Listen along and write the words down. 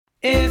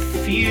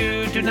If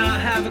you do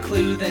not have a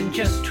clue, then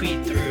just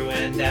tweet through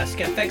and ask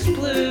FX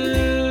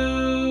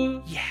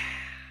Blue. Yeah.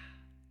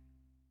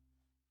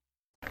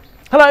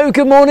 Hello,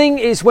 good morning.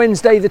 It's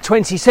Wednesday the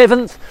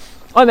 27th.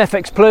 I'm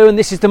FX Blue and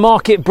this is the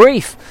market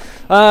brief.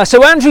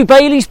 So Andrew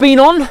Bailey's been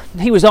on.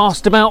 He was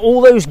asked about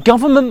all those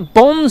government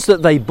bonds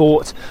that they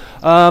bought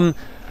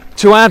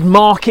to add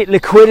market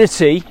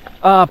liquidity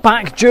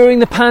back during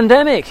the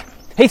pandemic.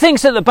 He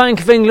thinks that the Bank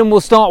of England will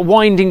start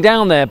winding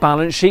down their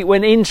balance sheet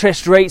when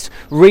interest rates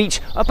reach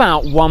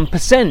about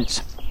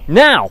 1%.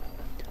 Now,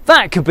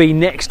 that could be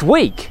next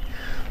week.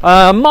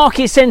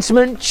 Market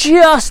sentiment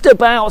just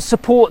about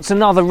supports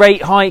another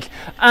rate hike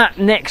at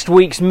next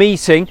week's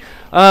meeting,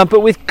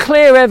 but with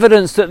clear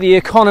evidence that the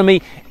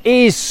economy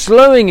is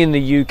slowing in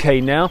the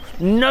UK now,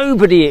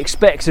 nobody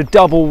expects a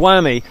double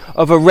whammy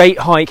of a rate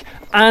hike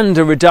and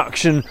a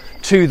reduction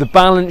to the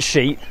balance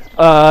sheet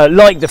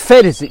like the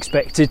Fed is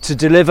expected to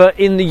deliver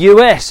in the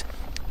US.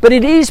 But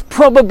it is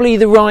probably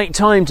the right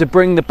time to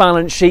bring the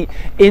balance sheet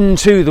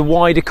into the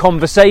wider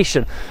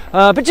conversation.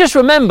 But just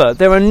remember,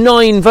 there are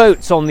 9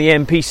 votes on the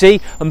MPC,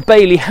 and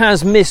Bailey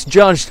has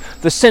misjudged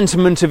the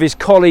sentiment of his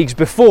colleagues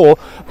before,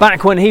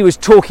 back when he was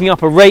talking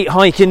up a rate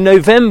hike in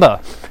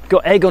November.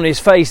 Got egg on his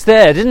face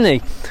there, didn't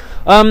he?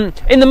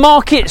 In the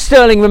market,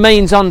 sterling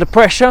remains under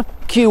pressure.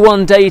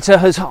 Q1 data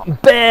has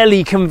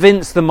barely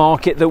convinced the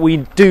market that we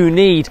do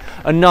need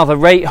another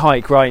rate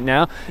hike right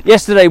now.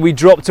 Yesterday we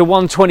dropped to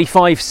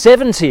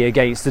 125.70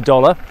 against the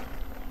dollar.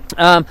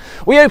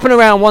 We open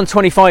around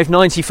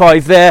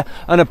 125.95 there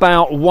and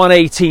about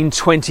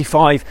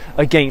 118.25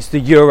 against the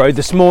euro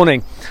this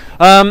morning.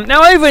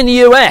 Now over in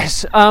the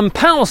US,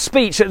 Powell's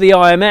speech at the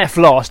IMF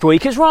last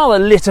week has rather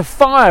lit a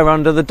fire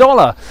under the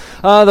dollar.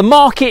 The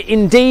market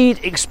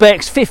indeed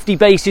expects 50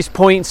 basis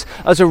points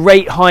as a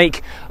rate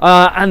hike,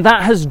 and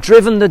that has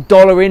driven the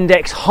dollar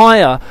index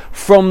higher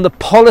from the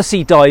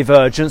policy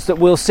divergence that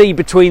we'll see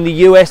between the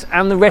US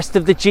and the rest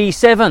of the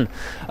G7.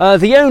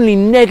 The only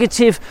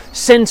negative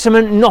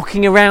sentiment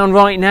knocking around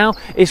right now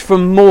is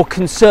from more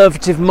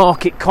conservative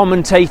market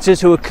commentators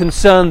who are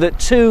concerned that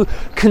 2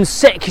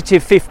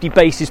 consecutive 50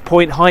 basis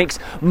point hikes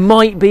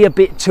might be a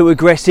bit too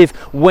aggressive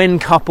when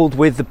coupled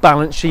with the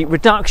balance sheet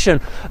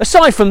reduction.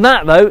 Aside from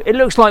that though, it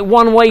looks like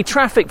one-way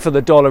traffic for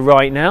the dollar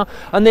right now,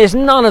 and there's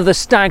none of the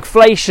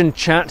stagflation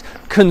chat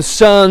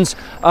concerns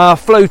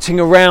floating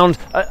around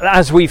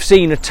as we've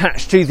seen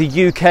attached to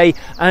the UK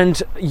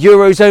and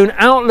Eurozone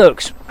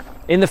outlooks.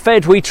 In the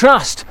Fed we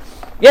trust.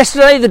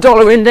 Yesterday the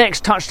dollar index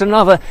touched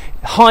another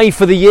high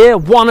for the year.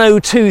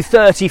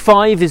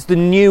 102.35 is the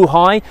new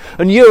high,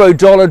 and euro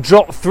dollar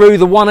dropped through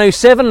the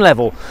 107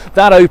 level.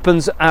 That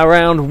opens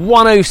around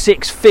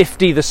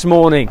 106.50 this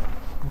morning.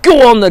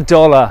 Go on the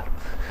dollar.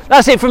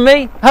 That's it from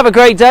me. Have a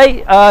great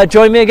day.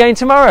 Join me again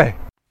tomorrow.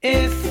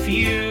 If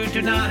you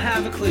do not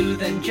have a clue,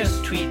 then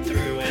just tweet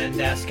through and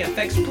ask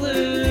FX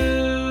Blue.